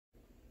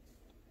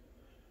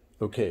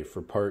Okay,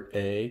 for part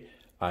A,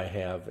 I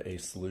have a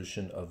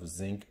solution of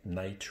zinc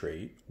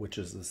nitrate, which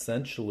is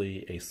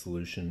essentially a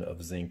solution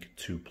of zinc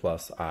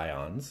 2+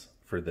 ions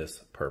for this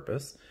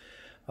purpose.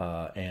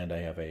 And I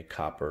have a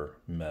copper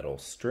metal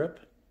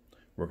strip.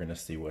 We're going to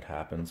see what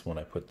happens when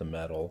I put the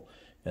metal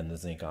and the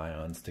zinc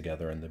ions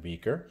together in the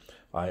beaker.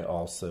 I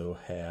also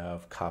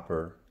have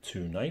copper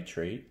 2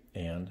 nitrate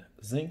and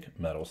zinc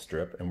metal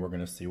strip, and we're going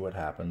to see what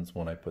happens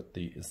when I put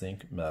the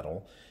zinc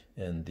metal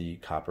in the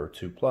copper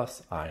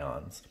 2+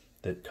 ions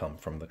that come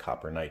from the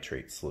copper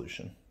nitrate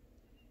solution.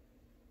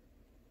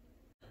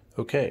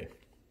 Okay,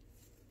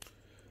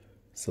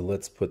 so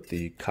let's put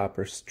the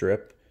copper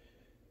strip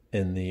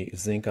in the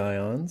zinc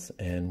ions,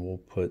 and we'll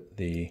put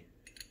the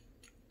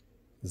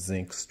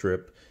zinc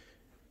strip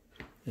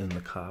in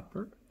the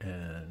copper,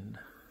 and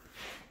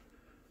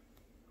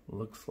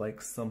looks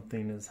like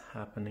something is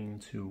happening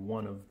to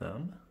one of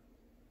them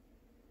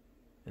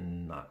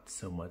and not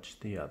so much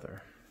the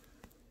other.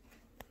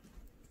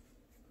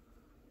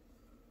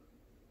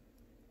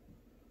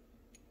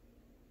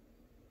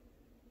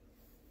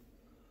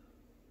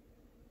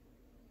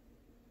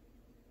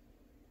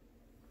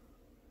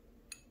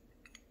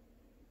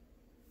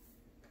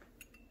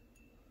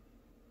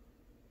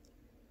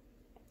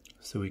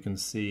 So we can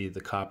see the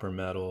copper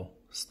metal,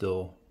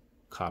 still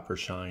copper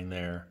shine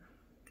there.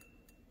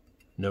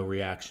 No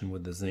reaction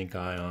with the zinc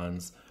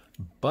ions,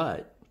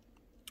 but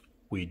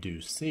we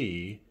do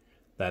see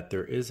that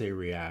there is a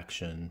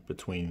reaction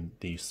between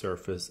the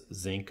surface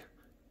zinc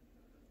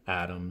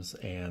atoms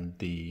and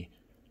the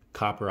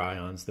copper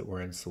ions that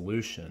were in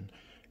solution.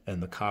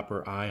 And the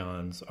copper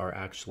ions are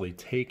actually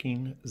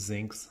taking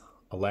zinc's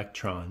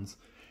electrons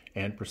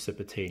and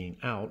precipitating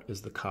out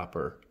as the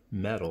copper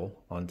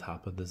metal on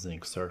top of the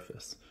zinc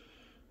surface.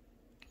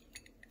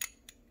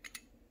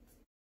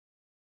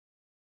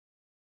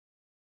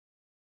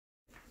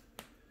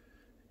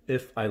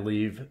 If I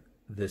leave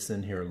this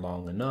in here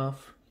long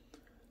enough,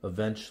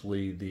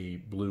 eventually the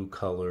blue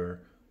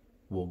color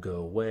will go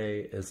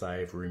away as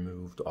I've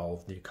removed all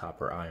of the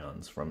copper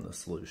ions from the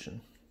solution.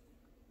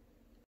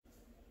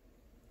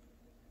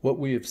 What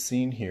we have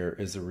seen here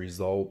is a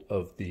result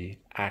of the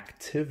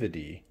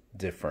activity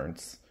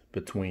difference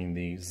between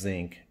the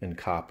zinc and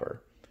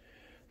copper.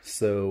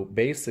 So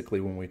basically,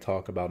 when we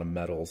talk about a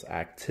metal's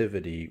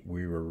activity,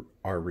 we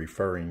are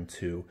referring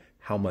to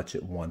how much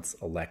it wants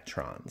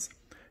electrons.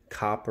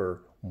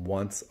 Copper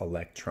wants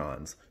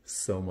electrons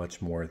so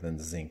much more than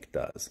zinc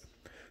does.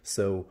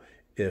 So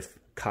if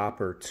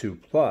copper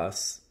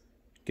 2+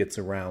 gets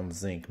around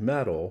zinc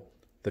metal,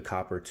 the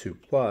copper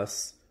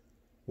 2+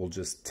 will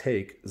just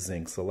take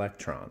zinc's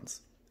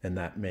electrons, and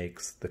that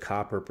makes the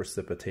copper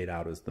precipitate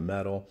out as the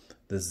metal,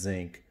 the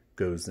zinc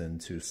goes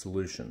into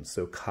solution.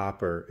 So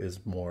copper is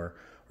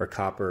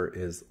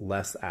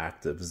less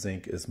active,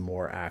 zinc is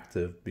more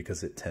active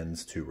because it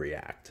tends to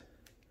react.